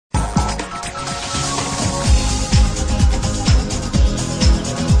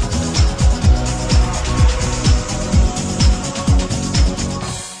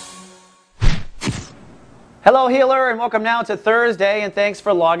Hello healer, and welcome now to Thursday, and thanks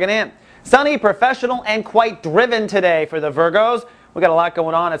for logging in. Sunny, professional, and quite driven today for the Virgos. We got a lot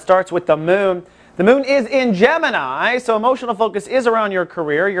going on. It starts with the moon. The moon is in Gemini, so emotional focus is around your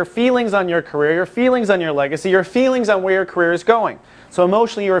career, your feelings on your career, your feelings on your legacy, your feelings on where your career is going. So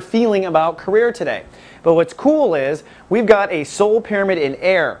emotionally you're feeling about career today. But what's cool is we've got a soul pyramid in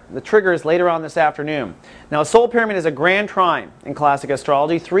air. The trigger is later on this afternoon. Now a soul pyramid is a grand trine in classic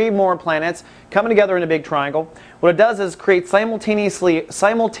astrology. 3 more planets coming together in a big triangle. What it does is create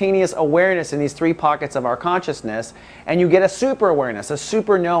simultaneous awareness in these 3 pockets of our consciousness, and you get a super awareness, a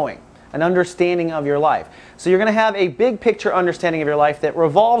super knowing, an understanding of your life. So you're going to have a big picture understanding of your life that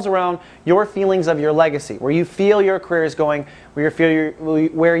revolves around your feelings of your legacy, where you feel your career is going, where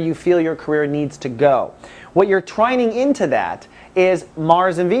you feel your career needs to go. What you're trining into that is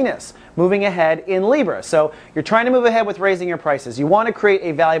Mars and Venus moving ahead in Libra. So you're trying to move ahead with raising your prices. You want to create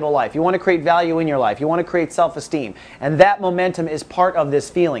a valuable life. You want to create value in your life. You want to create self-esteem. And that momentum is part of this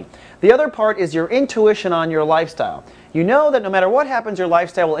feeling. The other part is your intuition on your lifestyle. You know that no matter what happens, your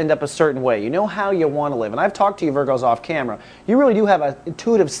lifestyle will end up a certain way. You know how you want to live. And I've talked to you Virgos off camera. You really do have an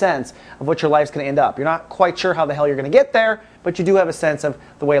intuitive sense of what your life's going to end up. You're not quite sure how the hell you're going to get there, but you do have a sense of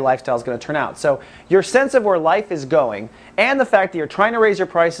the way lifestyle is going to turn out. So your sense of where life is going and the fact that you're trying to raise your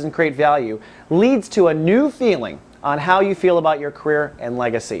prices and create value leads to a new feeling on how you feel about your career and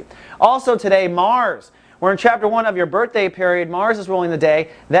legacy. Also today, Mars. We're in chapter 1 of your birthday period. Mars is ruling the day.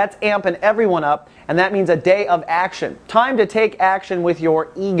 That's amping everyone up, and that means a day of action. Time to take action with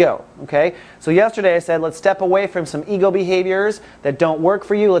your ego, okay? So yesterday I said let's step away from some ego behaviors that don't work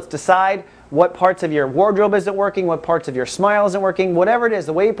for you. Let's decide what parts of your wardrobe isn't working, what parts of your smile isn't working, whatever it is,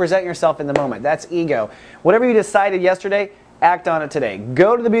 the way you present yourself in the moment. That's ego. Whatever you decided yesterday, act on it today.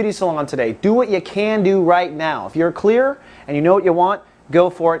 Go to the beauty salon today. Do what you can do right now. If you're clear and you know what you want, go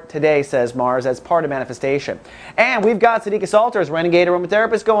for it today, says Mars, as part of manifestation. And we've got Sadiqa Salters, Renegade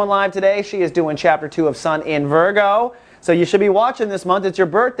Aromatherapist, going live today. She is doing chapter 2 of Sun in Virgo. So you should be watching this month. It's your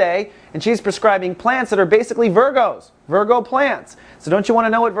birthday, and she's prescribing plants that are basically Virgos, Virgo plants. So don't you want to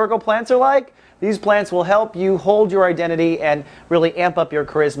know what Virgo plants are like? These plants will help you hold your identity and really amp up your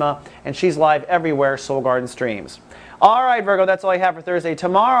charisma. And she's live everywhere, Soul Garden streams. All right, Virgo, that's all I have for Thursday.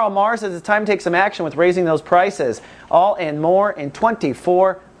 Tomorrow, Mars says it's time to take some action with raising those prices. All and more in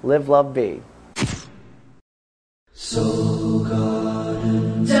 24. Live, love, be.